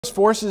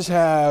Forces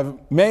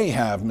may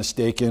have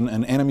mistaken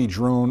an enemy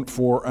drone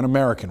for an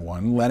American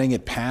one, letting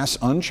it pass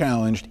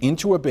unchallenged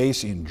into a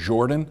base in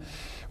Jordan,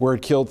 where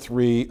it killed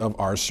 3 of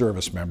our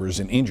service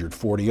members and injured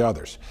 40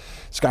 others.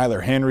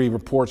 Skylar Henry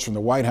reports from the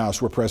White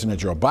House, where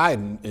President Joe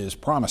Biden is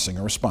promising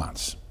a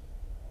response.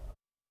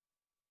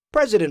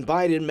 President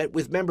Biden met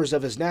with members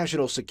of his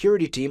national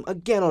security team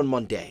again on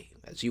Monday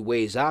as he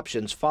weighs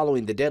options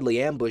following the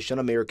deadly ambush on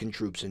American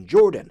troops in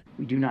Jordan.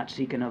 We do not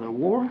seek another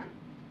war.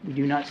 We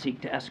do not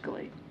seek to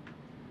escalate.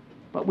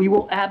 But we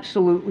will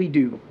absolutely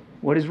do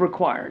what is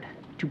required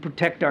to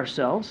protect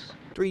ourselves.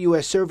 3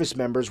 U.S. service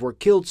members were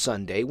killed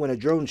Sunday when a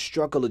drone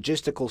struck a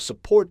logistical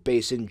support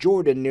base in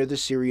Jordan near the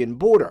Syrian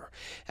border,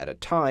 at a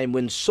time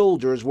when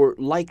soldiers were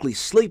likely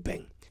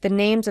sleeping. The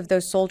names of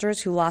those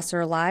soldiers who lost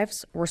their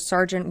lives were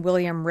Sergeant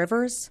William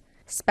Rivers,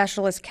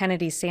 Specialist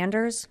Kennedy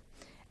Sanders,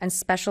 and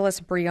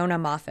Specialist Breonna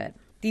Moffett.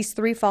 These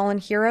 3 fallen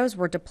heroes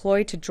were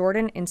deployed to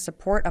Jordan in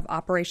support of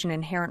Operation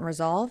Inherent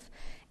Resolve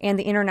and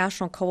the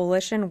international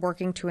coalition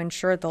working to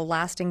ensure the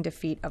lasting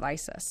defeat of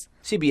ISIS.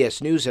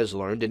 CBS News has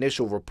learned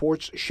initial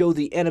reports show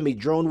the enemy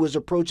drone was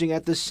approaching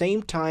at the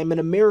same time an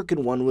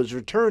American one was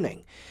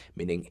returning,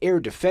 meaning air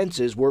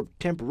defenses were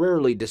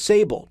temporarily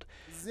disabled.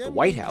 The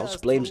White House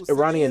blames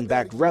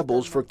Iranian-backed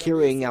rebels for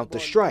carrying out the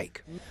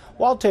strike.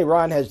 While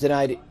Tehran has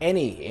denied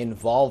any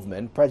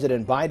involvement,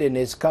 President Biden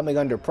is coming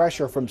under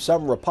pressure from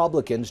some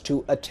Republicans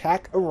to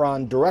attack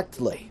Iran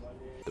directly.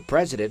 The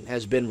president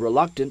has been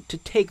reluctant to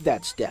take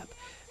that step,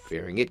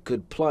 fearing it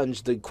could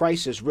plunge the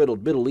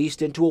crisis-riddled Middle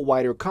East into a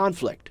wider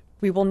conflict.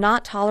 We will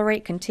not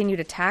tolerate continued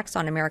attacks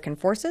on American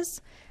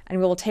forces, and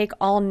we will take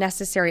all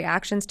necessary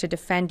actions to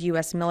defend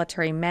U.S.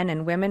 military men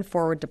and women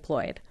forward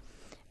deployed.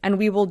 And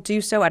we will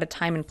do so at a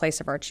time and place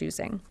of our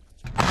choosing.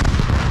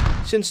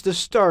 Since the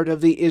start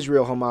of the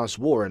Israel-Hamas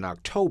war in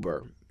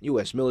October,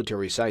 U.S.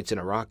 military sites in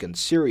Iraq and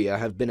Syria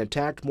have been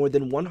attacked more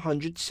than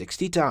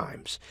 160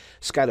 times.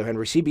 Skylar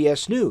Henry,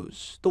 CBS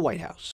News, the White House.